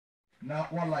Now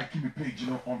one like me page,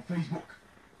 on Facebook.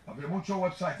 I've been on your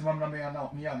website,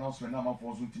 me announcement now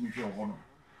for Zoom to me show honor.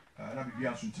 And I'll be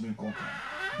answering to me in contact.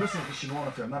 This edition one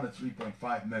of another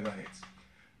 3.5 megahertz.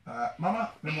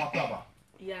 Mama, Memoataba.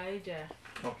 Yeah,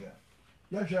 okay.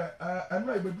 Yeah, and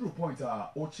right, but drew point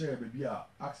or chair baby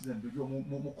accident, baby,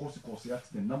 more cause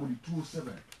accident, number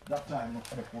 207. That time,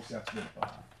 not a cause accident.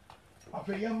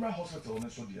 After Yamra Hospital,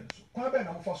 and so dear. So, quite a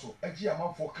number for a G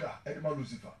amount for Cra, Edma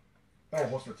Lucifer, our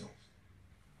hospital.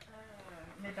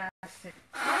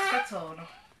 Hospital,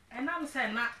 and I'm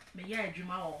saying not the year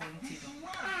Juma or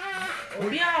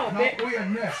we are a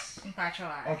nurse.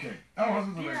 Okay, our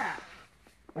hospital. Yeah.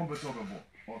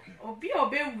 Okay. Obi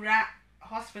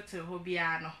hospital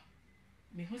hobiano.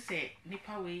 Me who say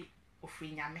nipa we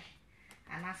ofri nyame.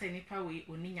 And I say nipa we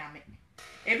oni nyame.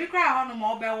 Ebi kra ho no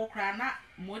mo be wo kra na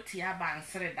moti aba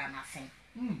nsere da nasen.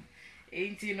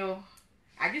 Enti no,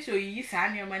 I just yi saa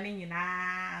nyoma ne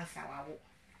nyina sawawo.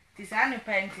 Ti saa ne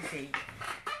pa enti sei.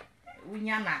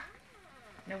 Wunya na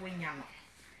wunya no.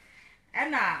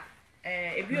 Ena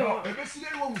ebi o ebe si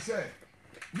dey wo say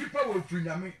nipa wo ofri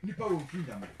nyame, nipa wo ofri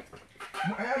nyame.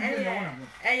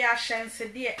 Eya shense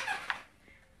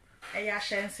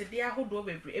ahodo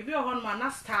bebre ebi ho no na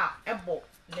star ebo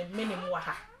ne minimum wa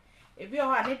ha ebi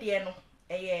ho ane de no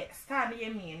eye star ne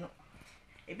yemienu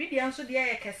ebi de nso de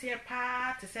eye kese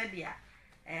pa te se de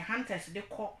hunters de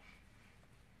ko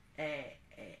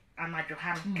amadwo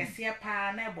ha kese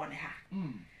pa na ebo ne ha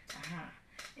aha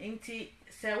enti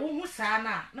se wo hu saa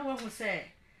na wo hu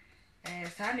se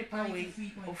saa ne pa we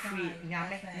ofri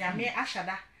nyame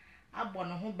ashada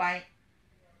abono ho ban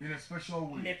in a special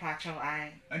way. Me pacho I.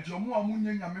 And your more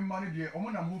amunya nyame mane de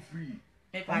omo na mo free.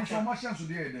 Me pacho. So much chance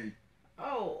dey dey.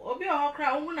 Oh, obi o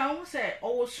kra omo na omo se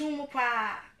owo sum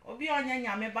pa. Obi onya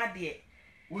nyame ba de.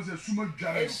 Wo se suma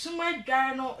dware. Suma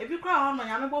dware no, ebi kra ho no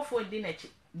nyame bofo di na chi.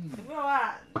 Ebi o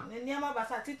a niam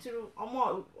basa tituru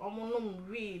omo num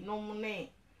wi num ne.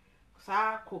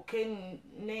 Sa cocaine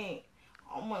ne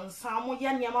omo nsa omo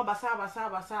ya niam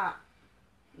basa.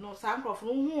 No sankrofo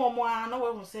no hu omo a na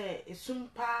we hu se esum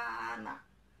pa na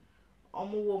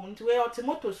omo wo nti we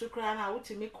otomoto su kra na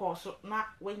wutimi course na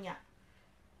wanya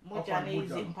moja na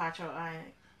ezi mpacho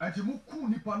ai anti mu ku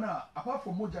nipa na apart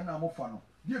from moja na mofa no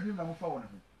die bi na mofa won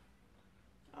ho.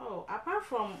 Oh, apart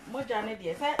from moja na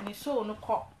de say ni so no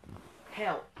ko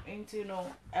hell into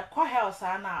no e ko hell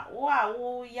sa na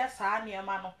wo ya sa ne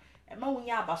ma no e ma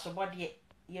wunya abasobode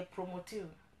ye promotive.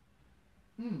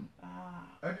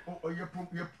 And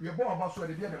you bought about so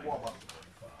the other bought.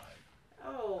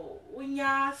 Oh,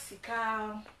 winya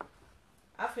sika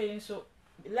afen so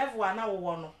level 1 na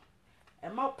wo no e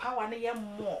ma power na ye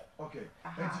more. Okay.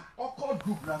 And occult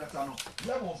group na that no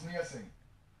levels near saying.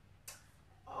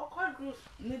 Occult group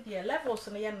ni the levels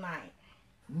na ye 9.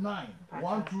 9.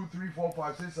 1 2 3 4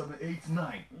 5 6 7 8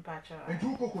 9. And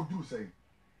you could do say.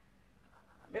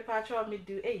 Me pacho me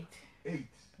do 8. 8.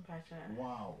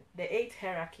 Wow. The 8th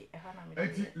hierarchy.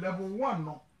 Level 1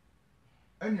 no.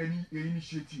 And you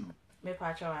initiative. Me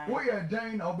pacho. What you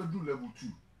dying I'll do level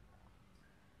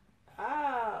 2.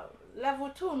 Level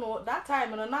 2 no that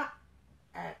time no na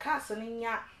cars ni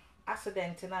nya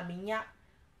accident na minya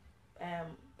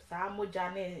sa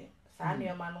moja ne sa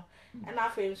neoma no and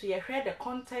afa so you hear the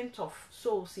content of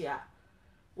souls here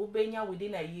ubenya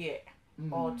within a year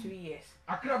or 2 years.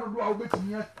 Akra do a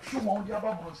obetimi a twom dia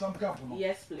babon sam camp no.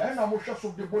 Yes please. And na mo hwe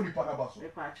so de boni pa na baso. Me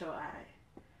pacho ai.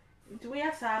 Nti we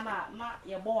asa na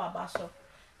ye bo abaso.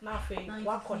 Na afa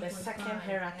what call the second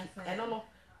hierarchy. And no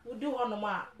we do ho no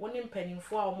ma woni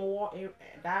mpanimfo a omo wo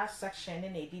that section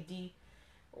na edidi.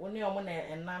 Woni omo na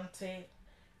enante.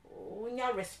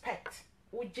 Unya respect.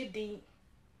 Ujidi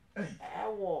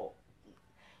wo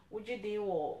ujidi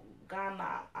wo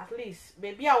Ghana at least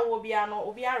baby a wo bia no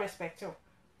obi a respect you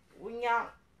unya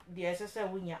the essence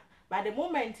unya by the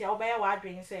moment ya oba ya wa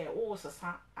adwen say wo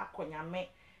sesa akonyame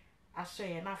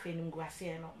asoye na afa nim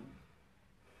guase no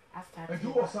after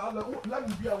you was ala la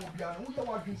bia wo bia no wo ya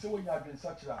wa adwen say wo nya adwen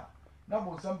sachira na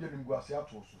bo sam de nim guase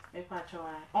ato so e pacho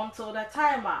until the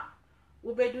time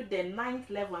we be do the 9th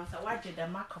level and so waje the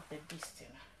mark of the beast.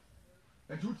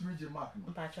 And you to reach mark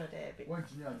no pacho there be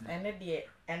want me anje ene de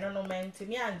eno no menti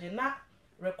mi anje na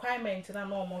requirement na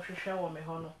no mo hwehwe wo me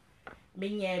ho no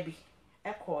menya bi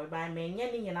ekọ ba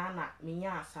menya ni nyina na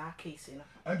menya asa case no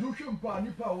and you hwe mpa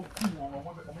nipa o ku won o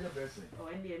mo ye be say o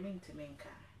ende minti menka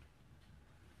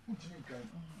utimi kan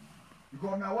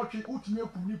because na what utimi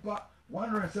ku nipa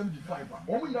 175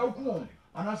 o mo nya ku won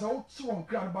anasa o ti won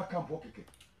kra ba camp okeke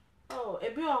oh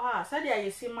ebi o ha said ya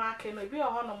yesi mark no ebi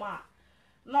o ho no ma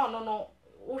no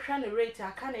wo hwa ne rate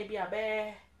aka na ebi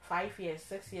abe 5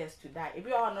 years 6 years to die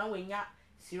ebi o ho no wenya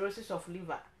cirrhosis of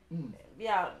liver. Be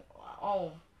a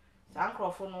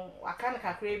Sancrophone, I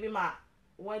can't create ma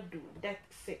what do that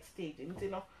 6 stage,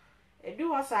 you know. A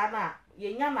do us ana,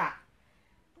 ye yana.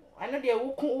 I know they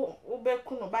will be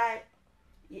kuno by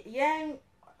young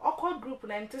occult group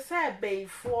and to say bay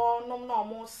for no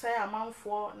more say amount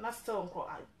for Nastel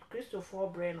Christopher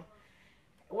Breno.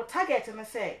 What target and I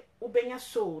say, Ubenya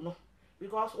soul no.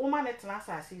 Because woman at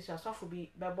Nasa sees yourself will be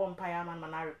Babon Piaman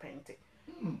man I repented.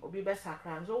 Or be best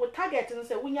sacrams. So we target and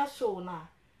say, when you're so now.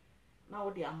 Now,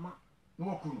 dear ma.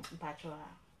 No, couldn't. Patroa.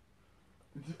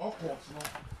 It's occult, no.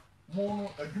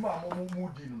 Mono, a Juma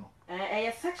moody, no.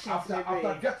 A section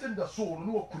After getting the soul,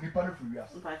 no, could be punished for you.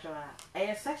 Patroa.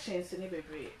 A section in the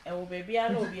baby. And will be a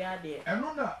no be a dear. And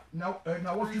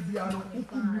now what you be a no, who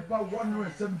could be about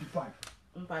 175.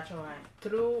 Patroa.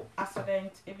 Through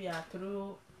accident,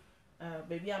 through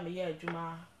baby, I'm a year,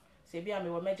 Juma. Say, be a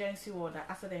emergency order,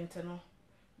 accident, no.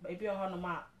 Baby, a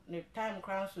honor, the time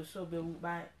crowns to so be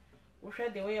by. We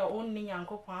share the way your own knee and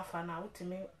go for now to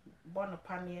me born a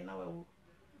panny and our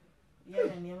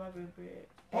yeah, and never be.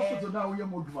 Also, now we are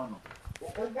more drama.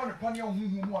 Oh, one panny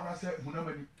whom one I said,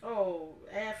 oh,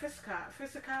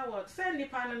 physical what? Send the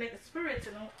pan spirit,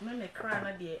 no, no, crown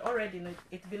a day already.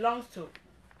 It belongs to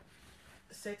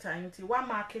Satan. One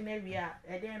marking area,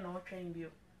 a day no train view.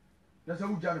 That's a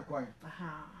good job.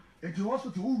 Aha. It was to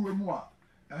remove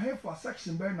a half for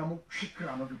section by no chicken.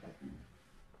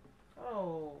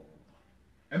 Oh.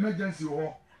 Emergency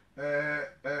war,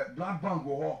 blood bank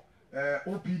war,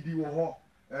 OPD war,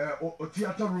 or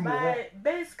theater room war.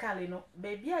 Basically, no,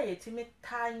 baby, I timid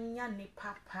tiny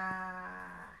papa.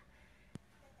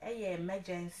 A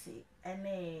emergency,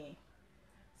 any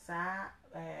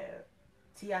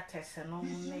theaters and all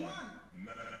name.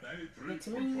 It's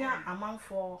me a month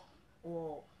for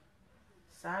or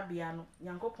Sabiano,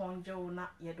 Yanko Ponjo,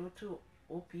 not Yadoto,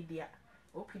 OPD.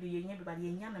 OPD, everybody,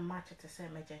 young and match to say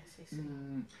emergencies.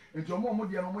 And your mom,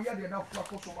 dear, no, you enough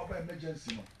flackles of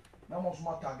emergency. Now, most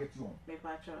my target you. Make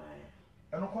my choice.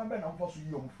 And no one better for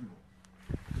you.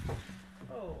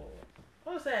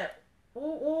 Oh, say,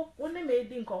 when they made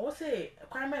Dinko, what say,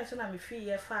 crime and I'm a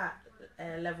fee far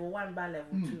level 1 by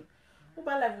level 2. Who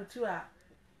by level 2 are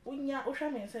when ya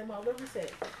Ocean say, my baby say,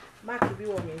 Mark be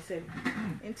what me say,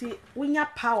 and when ya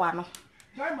power no.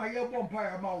 Time my year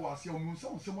vampire was your moon,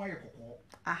 some way.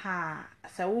 Aha,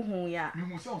 so who ya? You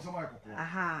must sound some.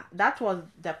 Aha, that was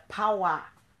the power.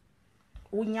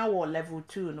 Unya war level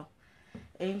 2 no.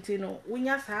 Ain't you know,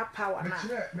 Unya sa power na.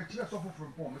 Make sure suffer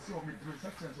from home, see what me do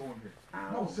sections on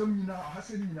here. No, some now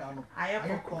has any now. I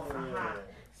have call. Aha.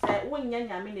 Say Unya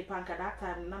Yamini Panka that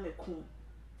time na me coon.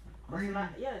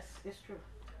 Yes, it's true.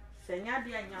 Say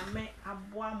Yadia Yame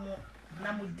Abuamo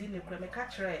Namudini Kreme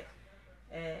catcher.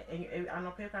 And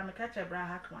a paper and catch a bra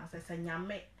hackman says, and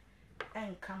Yame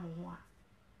and come on.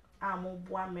 I'm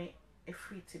more me a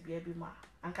free to be a bima.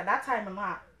 And at that time,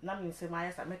 ma, Namin say my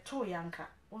ass, I met 2 yanka.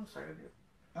 One sorry,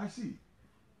 I see.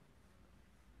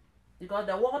 Because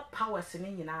the word power is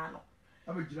in Yano.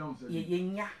 I'm a general.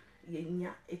 Yenya,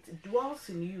 it dwells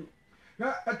in you.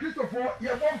 Now, a Christopher, you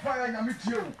have one fire and I meet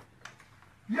you.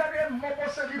 You are a mobile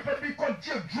said if I be called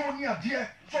Junior, dear,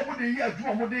 somebody here, do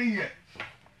one day here.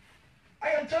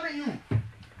 I am telling you,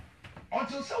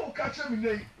 until someone catch them in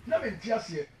the tears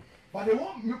here, but they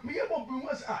won't me able to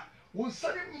was will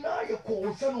send him now your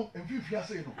call, son, and 50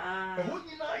 years ago. And when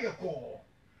you know your call,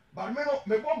 but me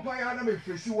one pie and me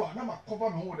face you, and I'm a cover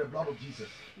me with the blood of Jesus.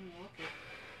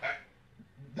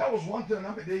 That was one thing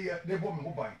they bought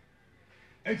me by.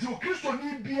 Until Christo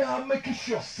need be making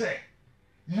sure, say,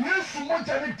 yes, one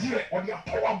time dear on your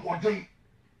power body.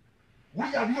 We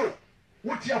are you,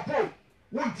 what your po.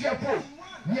 Won't you approve?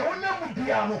 You will never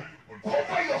be able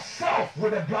cover yourself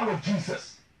with the blood of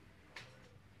Jesus.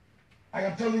 I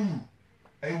am telling you,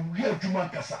 a real human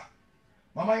casa.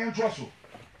 Mama, I am trust.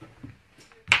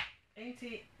 Ain't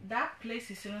that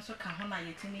place is also Kahona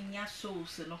yet in your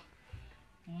souls, no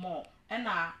more. And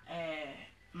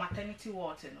maternity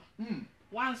water, no.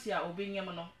 Once you are obeying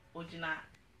Yamano, Ojina,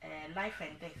 life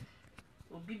and death.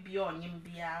 Will be beyond him,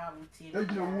 be our routine.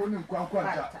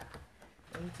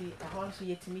 Nti ahon so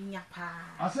yetimi nya pa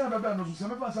ase na baba no so se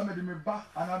me fa sa me de me ba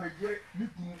ana me ge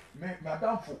me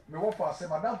madamfo me wo fa se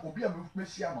madamfo bi a me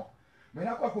hia no me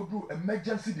na kwa kodu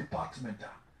emergency department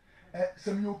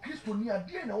se me o Kristo ni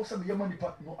ade na wo se me yema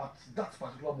nipa no at that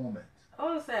particular moment.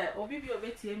 Oh say obi bi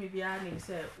obetie me bia na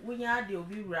say wunya ade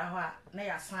obi wura ho a na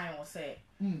ya sign wo say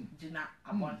gina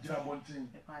abontin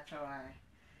e pa chawa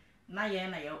na ye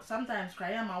na ye sometimes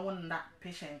cry am a won that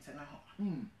patient na ho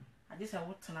I just say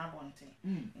what na bonte.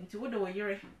 Into what do we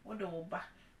yere, what do we ba,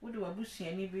 wo de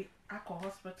wabusuani bi akɔ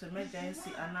hospital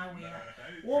emergency ana we a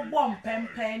wo bom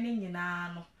pempen ni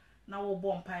nyina no na wo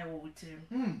bom pai wo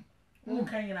tirim wo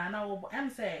kan nyina na wo am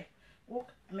say wo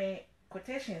me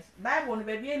quotations Bible no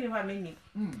baby any wa meni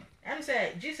am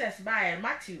say Jesus by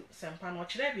Matthew sempa no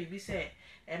kire bibi say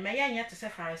emeya nya te say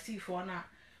Pharisee for na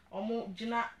omo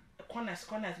gina corners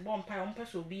bom pai omo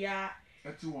pese obi a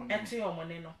eti omo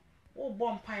ne no wo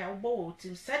bom pai wo bo wo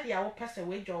tim said ya wo pese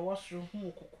we jo wo soro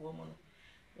hu kokko mu no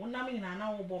wonam nyina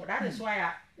na wo bom that is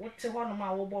why wo te ho no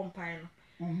ma wo bom pai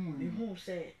no who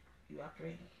say you are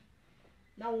praying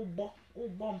now wo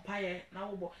bom pai na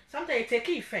wo sometimes it take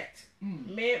effect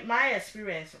my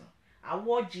experience I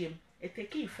watch him it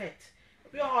take effect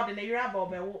we all the yura ba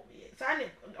oba wo sane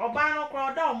oba no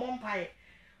kra da o mom pai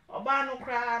oba no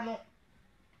kra no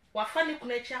wa fa ni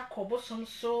kunachi akobosom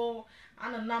so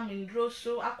ananam ndro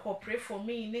so akọ pray for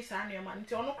me ni sane ma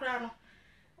nti ono kra no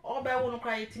oba wo no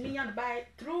kra etimi nya no bai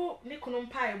through ni kunu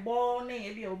pai bo na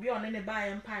e bia obi one ne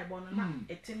bai pai bo no na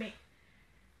etimi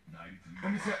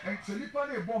and so nipa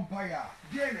na bomb fire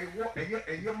there na wo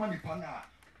eye money pa na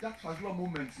that particular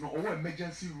moment no or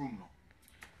emergency room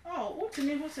no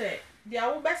utimi hu say dia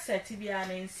wo be set bia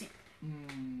na nsi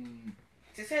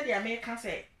ti say dia me ka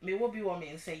say me wo bi wo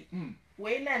me nsai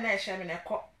we na e hye me na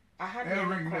ekọ aha de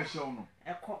no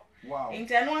ekọ wow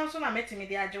inteno anso na metimi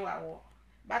de age wa wo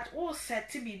but wo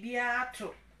set bibia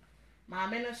to ma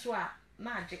me no so a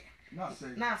na age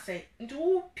na say nti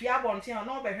wo pia bonten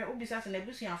na obehwe obisa se na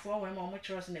busuafo we ma o mo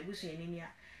kire se na busuani ni a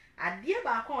ade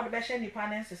ba akọ o de be hye nipa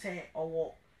na nse say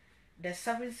owo the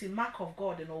seventh mark of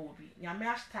God no will be nyame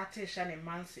a started shane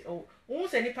manse wo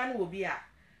se nipa no will be a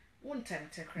won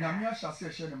tente kra nyame a shase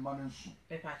hye ne man nso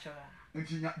be pa choa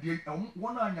nti de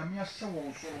won a nyame a hye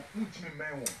won so ntimi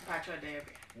men won pa choa there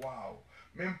be wow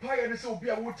me empire ne se obi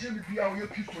a wo tie mi bia wo ye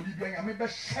Kristo ni bia nyame be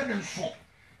hye ne nso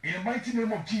in the mighty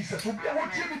name of Jesus obi a wo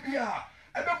tie mi bia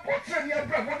e be potre ni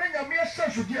abra wo na nyame a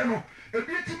hye so de no e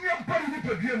bi timi ampare ni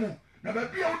pabia mu na ba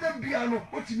bia wo dem bia no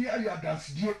otimi ayi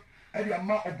adanse die eri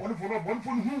ama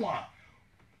obonfo no hu a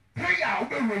prayer wo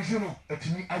be raise no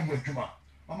atimi ayi adwuma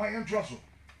mama yen tro so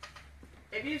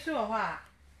ebi so ho a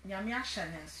nyame ahye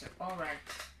ne nso all right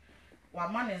wa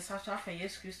man nsa so afa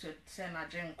Yesu Kristo se na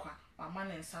genkwa wa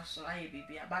man nsa so aye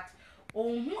bibia but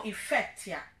ohun effect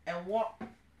ya ewo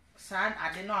sad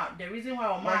ade no the reason why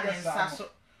o man nsa so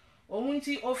ohun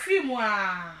ti ofimu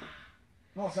a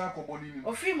no sa akoboni ni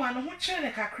ofimu a no ho kire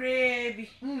ne kakra bi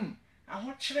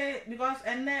aho kire because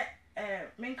enne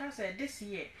menka say this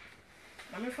year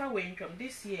na me fa we ntwam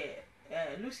this year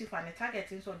Lucifer ne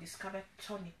target so discover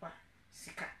tonipa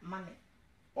sika money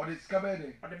or discover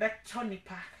or the bet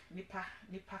tonipa nipa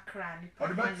kra nipa or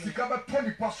the bet discover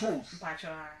tonipa souls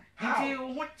pacha nti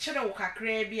wo kire wo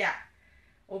kakra bi a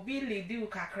obi lead wo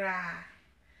kakra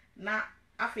na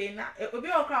afi na obi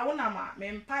okra wo na ma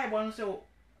me mpa ebon so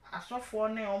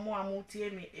asofo ne omo amutie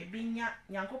me ebi nya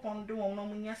nyankopon de won no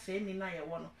munya se ni na ye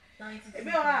wo no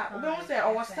ebi obi won say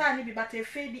o star ni bi but e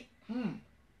fe bi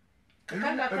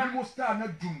ebi mo star na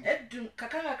dum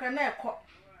kakanga na ekọ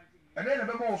ene na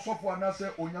be mo sofo na say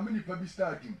onyame nipa bi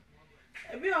star dum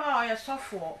ebi o ye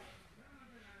sofo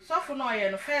no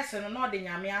ye no first no no de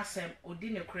nyame asem odi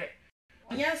ne kure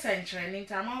onye nsenkyere ni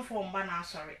ntamanfo mba na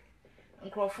asori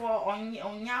nkrofo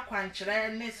onya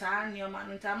kwankyere ne saa nioma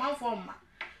ntamanfo mma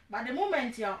but the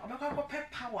moment ya obekwa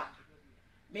power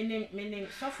meaning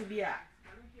sofo bi a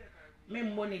me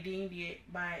mmo ne din die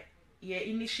by ye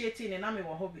initiating na me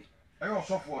wo hobby ayo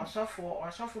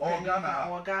sofo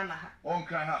Ghana ha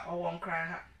on kran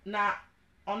ha na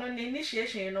ono ne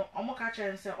initiation no omo ka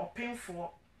kire nse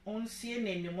openfo onsie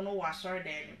nanim no wa sorry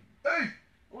dan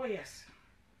oh yes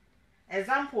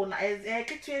example na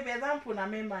kitu example na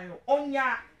me man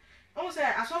onya o say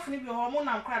asofo ni bi ho mo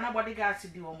na nkra na bodyguards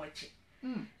di o machi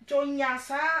to onya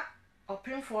sa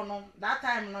openfo no that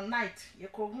time no night ye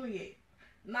ko hu ye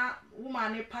na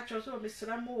woman ne patcho so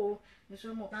misramo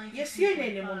yesie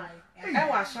nanim no e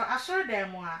wa asoro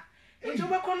dan mo a nti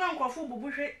obekọ na nkofo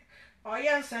bubuhwe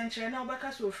oye nsankyere na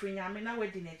obeka so ofri nyame na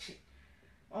wadi nachi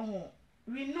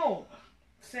we know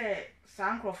say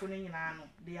sankrofo no nyina no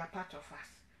they are part of us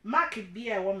mark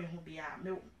bia wo me hu bia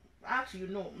me at you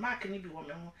know mark ni bi wo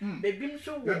me hu bebim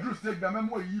so wo the true state be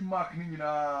memo yi mark ni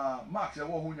nyina mark se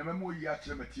wo hu nyame mo yi a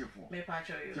kire metiefo me pa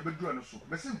cho yo ke bedru no so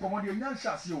be sin komo de nya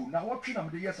nhyase o na wo twe na me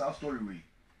de yes our story we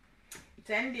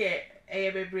ten de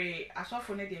bebre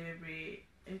asofo ne de bebre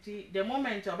nti the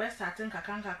moment obe starting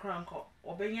kakanka kranko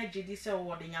obenya gidi se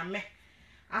wo de nyame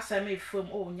asame fam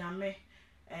nyame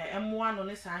emwa no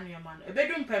ne saa nyama no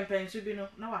ebedum pempensu bi no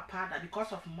na wa pada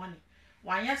because of money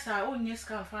wanya sa onye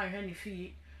scan fa hwe ne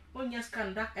fie onye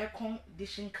scan da ekon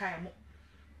dishin kai mo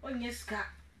onye ska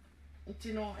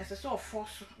nti no ese so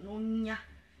force no nya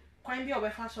kwan bi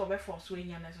obefa so obeforce we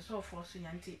nya na ese so force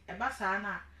nya nti eba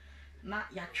saa na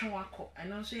ya twe akọ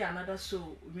eno nso ya another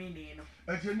so meaning no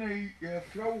ejene ye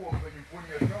flow wo benifo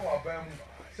ye flow aban mu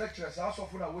secretary sa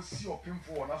asofo na wo si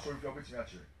opimfo na so review betimi a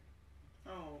kire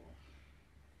oh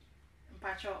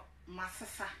mpacho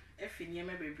masasa efini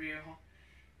me bebre ho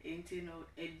enti no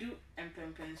edu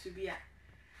empempensu bi a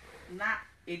na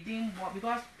edin bo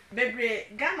because bebre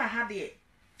Ghana ha de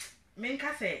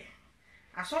menka say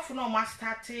asofo no ma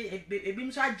start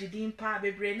ebim so agidin pa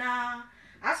bebre na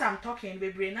as I'm talking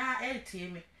bebre na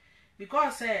etie me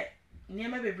because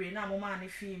niema bebre na mo ma na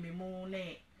fi me mu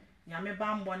ne nyame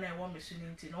bambo na e wo me so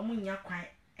nti no mo nya kwan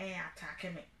attack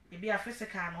me ebi a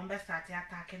physical no be start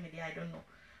attack me dey I don't know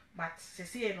but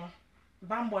sese no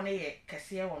bambo na ye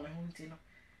kese e wo me hu nti no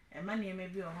e ma niema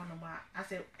bi o ho no ma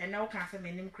ase ena wo kan se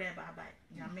me nim kra baba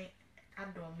nyame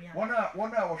adom me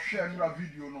one wo share nra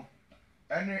video no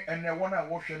ene one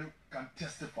wo share can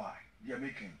testify they are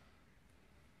making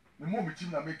me mo bi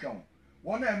tim na make am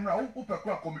one nra wo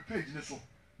pekwa come page ni so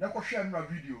na ko share nra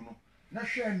video no na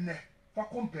share ne fa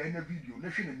compare na video na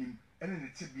hwe nanim ene ne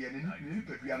tibia na ni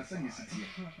pedua na sanye sitie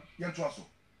ye to aso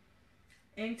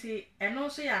enti eno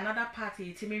so ya another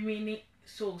party ti me ni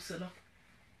souls no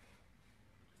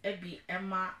ebi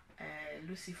Emma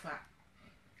Lucifer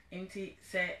enti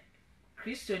se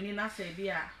Christiani na se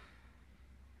bia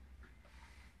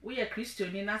we are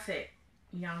Christiani na se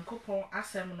nyankopon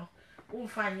asem no wo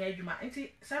mfa anya adwuma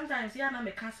enti sometimes ya na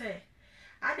me ka se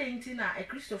ade enti na e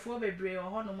Christopher bebre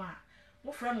ho no ma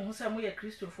mo fra mo hu se mo ye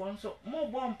Christopher nso mo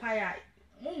bo mpa ya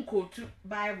mo nkotu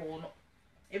Bible no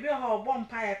ebi ho bo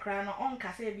mpa ya kra no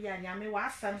onka se bia nyame wa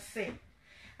asem se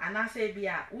ana se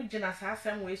bia wo gina sa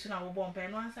asem we su na wo bo mpa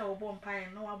no ansa wo bo mpa ya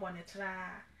no wa bo ne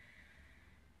tra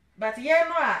but ye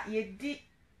no a ye di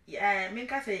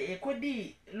menka say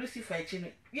ekodi Lucifer chi no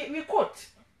we quote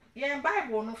yeah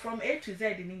Bible no from A to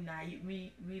Z ni na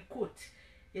we quote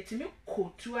yetimi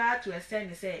quote to a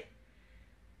extent say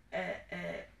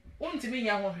untimi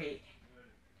nya ho hwe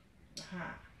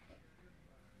ha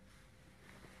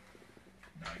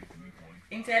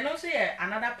internal say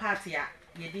another party a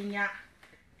yedinya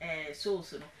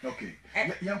souls no okay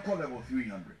yan call level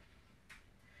 300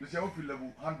 you say off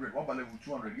level 100 what about level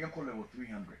 200 yan call level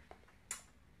 300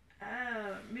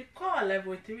 me call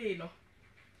level 3 no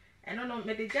and no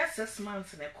me just 6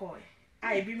 months na call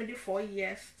I be me 4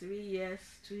 years 3 years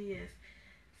 2 years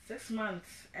 6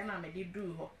 months and I me dey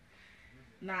do ho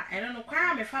na and no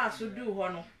kwa me fa so do ho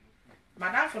no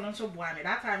madam for no so boa me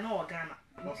that time no Ghana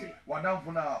okay madam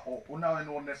for na o na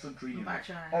no lesson training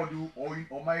or do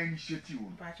or my initiative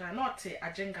bacha not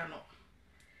ajenga no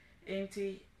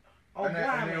enti o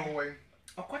boa me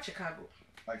o Chicago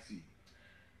I see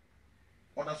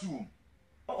oda so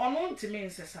ono ntimi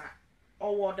nsesa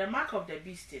or the mark of the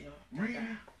beast you know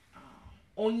really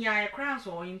onya crowns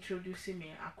or introduce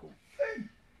me ako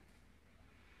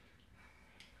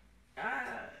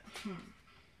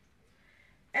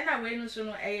ena we no so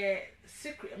no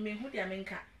secret me hu dia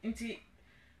menka nti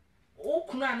o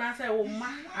kunu anasa wo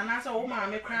ma anasa wo ma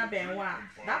me kra ben wa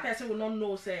that person will not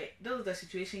know say this is the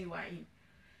situation you are in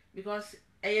because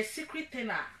a secret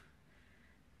thing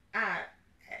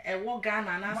wo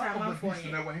Ghana anasa man for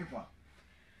you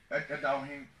down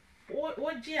him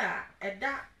wo gia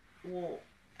eda wo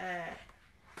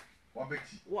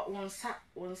wabeti wonsa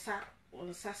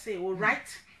say wo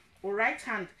right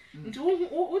hand nti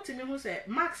wo timi hu say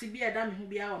max bi eda me hu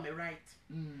bia wo me right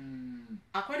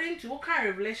according to what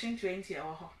Revelation 20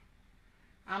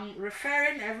 I'm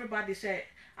referring everybody say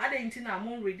I didn't know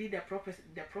I'm ready the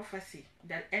prophecy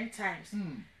the end times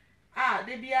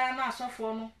they bia na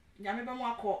asofo no nyame be mo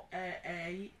akọ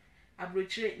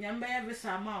abrochire nyamba ya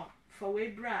visa ma for we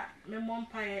bra me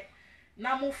mompae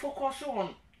na mo focus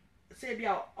on say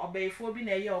bia obeyfo bi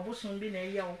na ye oboson bi na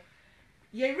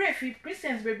ye refi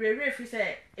Christians bebre refi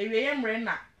say ewe mre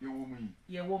na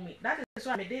ye wo mi that is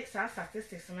why me dey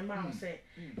statistics me ma say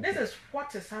this is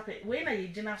what is happening we na ye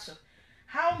gina so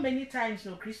how many times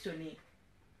no Christiani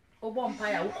obo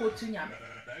mpae a ukotu nyame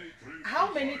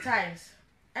how many times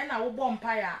and I obo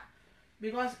mpae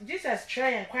because Jesus try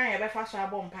and kwan e be fa so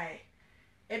abo mpae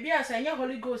e bia say nya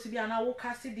Holy Ghost bia na wo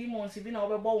cast demons bi na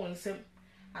wo be bo wonsem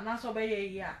ana so be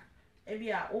ye ya e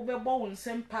bia wo be bo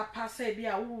wonsem papa say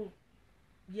bia wo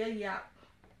ye ya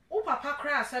wo papa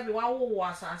kra say bi wa wo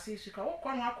asase su ka wo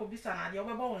kwa no akobisa na de wo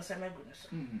be bo wonsem agu no so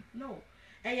no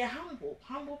e ye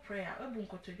humble prayer ebu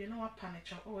nkotodwe na wa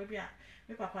panic oh e bia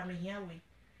me papa me hia we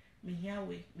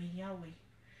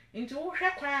into wo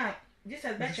hwe kwan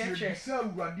Jesus be church say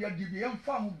urade ade bi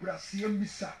emfa ho brase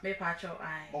misa me pa cho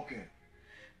ai okay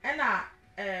ɛna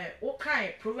wo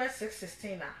kan Proverbs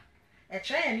 6:16 a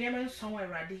ɛkyerɛ yɛ nneɛma nson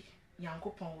Awurade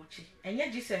Nyankopɔn wɔ chi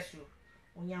ɛnyɛ Jesus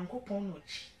o Nyankopɔn no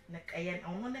chi na ɛyɛ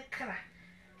ɔno ne kra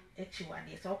echi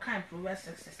wade so wo kan Proverbs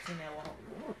 6:16 ɛwɔ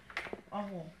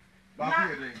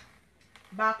hɔ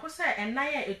ba ko sɛ ɛnan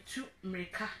a etu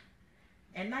mmirika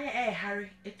ɛnan a ɛhare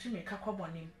etu mmirika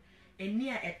kɔbɔnem eni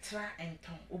a ɛtra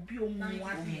ɛntɔn obi omu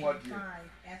ade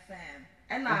FM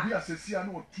ɛna obi asesia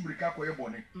na otu mmirika kɔyɛ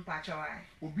bɔne mpakyɛwa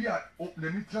obi a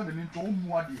n'ani tra n'ani ntɔ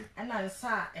omu ade ɛna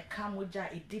nsa a ɛka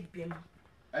mogya edi bem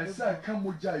ɛnsa ɛka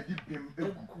mogya edi bem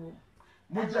egu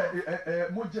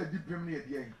mogya edi bem ne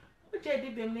yɛde ɛyi mogya edi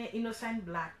bem ne innocent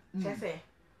blood kyerɛ sɛ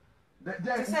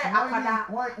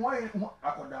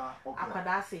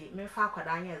akwadaa say memfa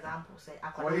akwadaa nye example say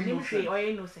akwadaa nim hwe ɔyɛ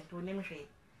innocent onim hwe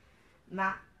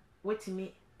na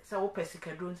wetimi sɛ wo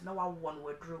pesika drone na wawo no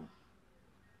wadrum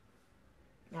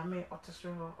nyame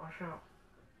ɔtesoro ɔhwɛ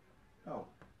oh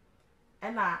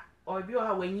ɛna obi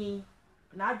ɔha wanyi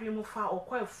na adwe mu fa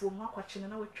ɔkɔ afuom akɔkye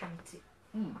na watwanti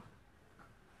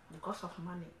because of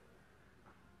money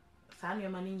saa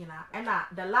nneɛma ni nyina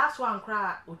ɛna the last one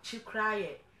kra ochi kra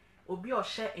yɛ obi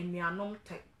ɔhyɛ enuanom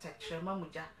tɛkyerɛma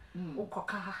mugya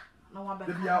wokɔka ha na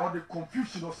wabɛka bia all the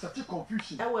confusion of such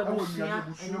confusion ɛwɔ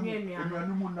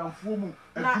enuanum mu namfuo mu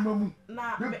adwuma mu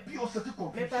na be all such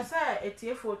confusion me pɛ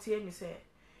etiefo tie mi sɛ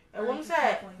ɛwɔm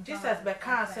sɛ Jesus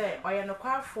bɛka sɛ ɔyɛ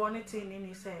nokwafoɔ ne tin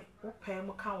ni sɛ wopɛ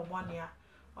mu ka wo bɔne a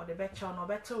ɔde bɛkyɛw na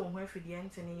ɔbɛte wo ho afidie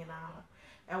nti ne nyinaa ho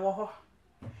ɛwɔ hɔ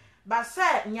ba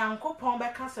sɛ Nyankopɔn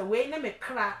bɛka sɛ wei ne me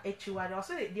kra echiwade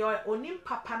ɔsɛ deɛ onim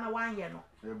papa na wanyɛ no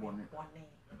bɔne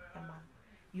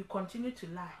you continue to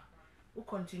lie you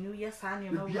continue yes and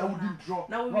you know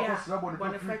na we are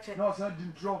bɔne fɛkyɛ na ɔsɛ di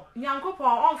draw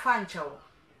Nyankopɔn ɔmfa nkyɛw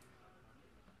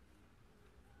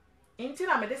inti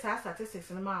na me de saa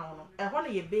statistics no ma wo no ɛhɔ no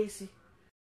yɛ base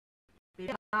be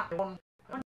na ɛhɔ no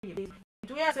yɛ base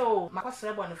nti we say o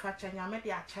makɔsrɛ bɔne fɛkyɛ nyame de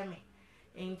akyɛ me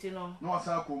inti no no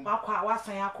asakom wakwa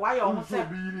wasan akwa ayɛ ɔmo sɛ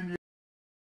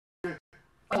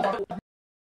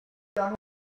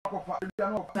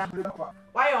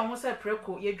wayɛ ɔmo sɛ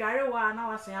preko yɛdware wa na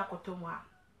wasan akɔtɔ mu a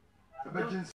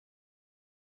ɛbɛgye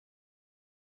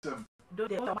nsɛm do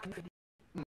de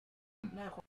na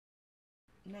ɛkɔ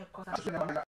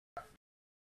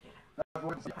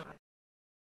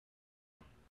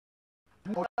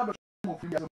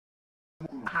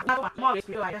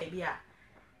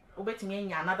obetimi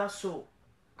anya another soul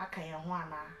aka ye ho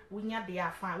ana wonya de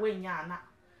afa wonya ana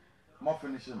mo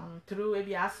finishing through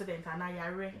a accident ana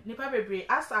yare nipa bebre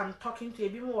as I'm talking to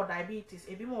ebi more diabetes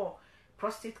ebi more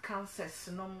prostate cancers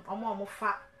no omo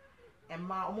fa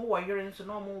emma omo wo yere nso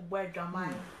no omo bo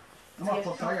adwaman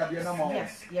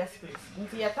yes please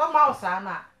nti ye to mouse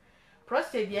ana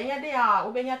prostate de anya de a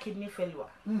obenya kidney failure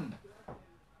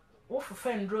wo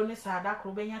fufa ndro ni sa da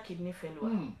kro obenya kidney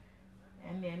failure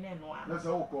ene no a na se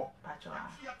wokɔ pacho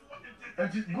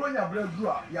enti bronya bradru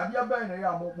a ya bia ban na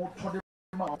ya mo to de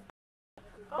ma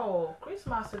oh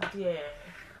Christmas dear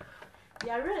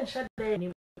ya rain sha day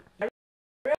ni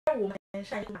ya wo men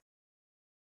sha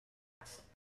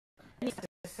ni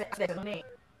se no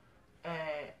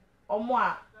omo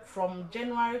a from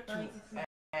January to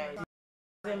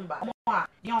December omo a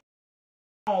yon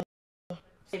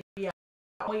se bia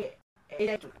oye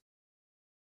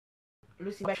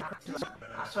Lucy Beck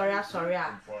sorry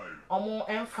a omo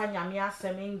emfa nyame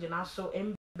asem engina so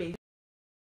embe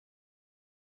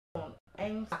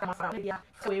en sakama dia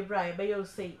so ebra e be you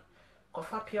say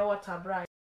kofa pure water bra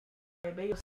e be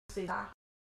you say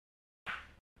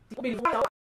believe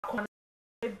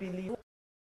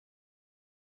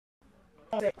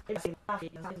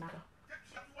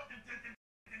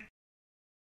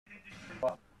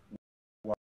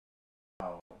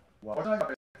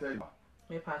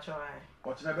me pacho ai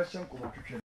ochina be shen komo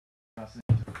twetwe na se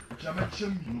ochina me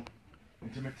chem minu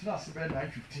nti me tena se be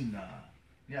 9:15 na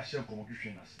ni a shen komo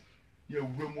twetwe na se ye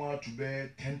wura mu atu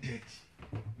be 10:30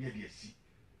 ye de asi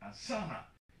ansana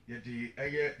ye de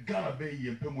eye Ghana be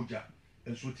ye mpemoja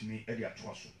enso timi e de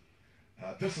atoa so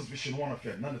this is Vision 1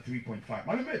 FM 93.5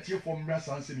 ma me tie for mra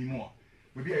sanse mi mo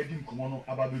we be a dim komo no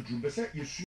aba bedrum be se yesu